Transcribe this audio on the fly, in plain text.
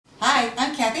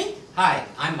Hi,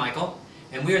 I'm Michael,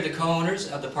 and we are the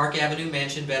co-owners of the Park Avenue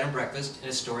Mansion Bed and Breakfast in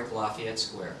historic Lafayette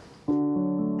Square.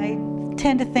 I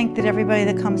tend to think that everybody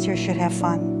that comes here should have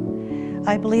fun.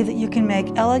 I believe that you can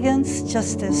make elegance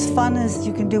just as fun as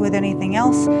you can do with anything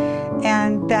else,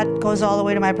 and that goes all the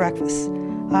way to my breakfast.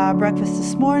 Breakfast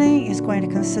this morning is going to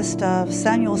consist of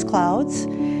Samuel's Clouds,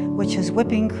 which is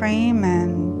whipping cream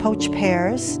and poached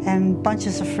pears and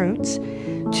bunches of fruits,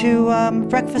 to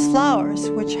breakfast flowers,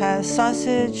 which has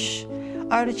sausage,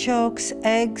 artichokes,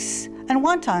 eggs, and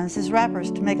wontons as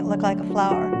wrappers to make it look like a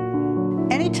flower.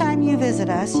 Anytime you visit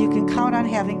us, you can count on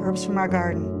having herbs from our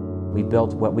garden. We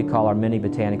built what we call our mini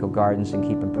botanical gardens and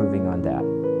keep improving on that.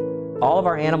 All of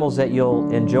our animals that you'll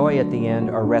enjoy at the end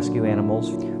are rescue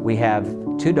animals. We have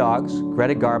 2 dogs,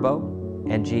 Greta Garbo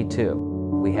and G2.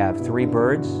 We have 3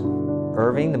 birds,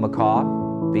 Irving the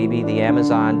macaw, Bibi the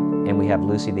Amazon, and we have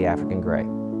Lucy the African gray.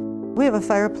 We have a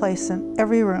fireplace in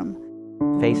every room.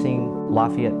 Facing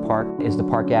Lafayette Park is the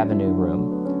Park Avenue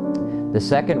room. The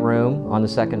second room on the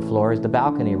second floor is the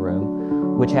balcony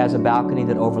room, which has a balcony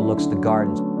that overlooks the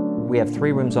gardens. We have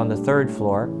 3 rooms on the 3rd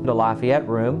floor. The Lafayette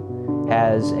room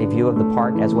has a view of the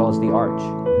park as well as the arch.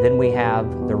 Then we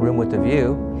have the room with the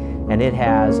view, and it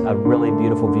has a really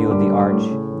beautiful view of the arch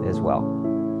as well.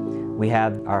 We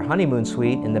have our honeymoon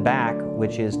suite in the back,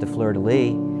 which is the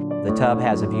fleur-de-lis. The tub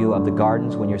has a view of the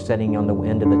gardens when you're sitting on the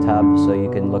end of the tub so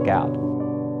you can look out.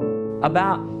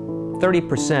 About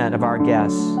 30% of our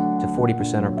guests to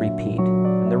 40% are repeat.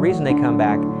 And the reason they come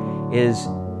back is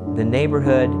the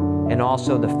neighborhood and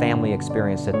also the family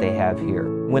experience that they have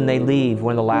here. When they leave,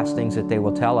 one of the last things that they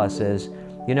will tell us is,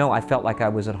 you know, I felt like I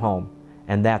was at home,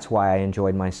 and that's why I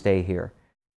enjoyed my stay here.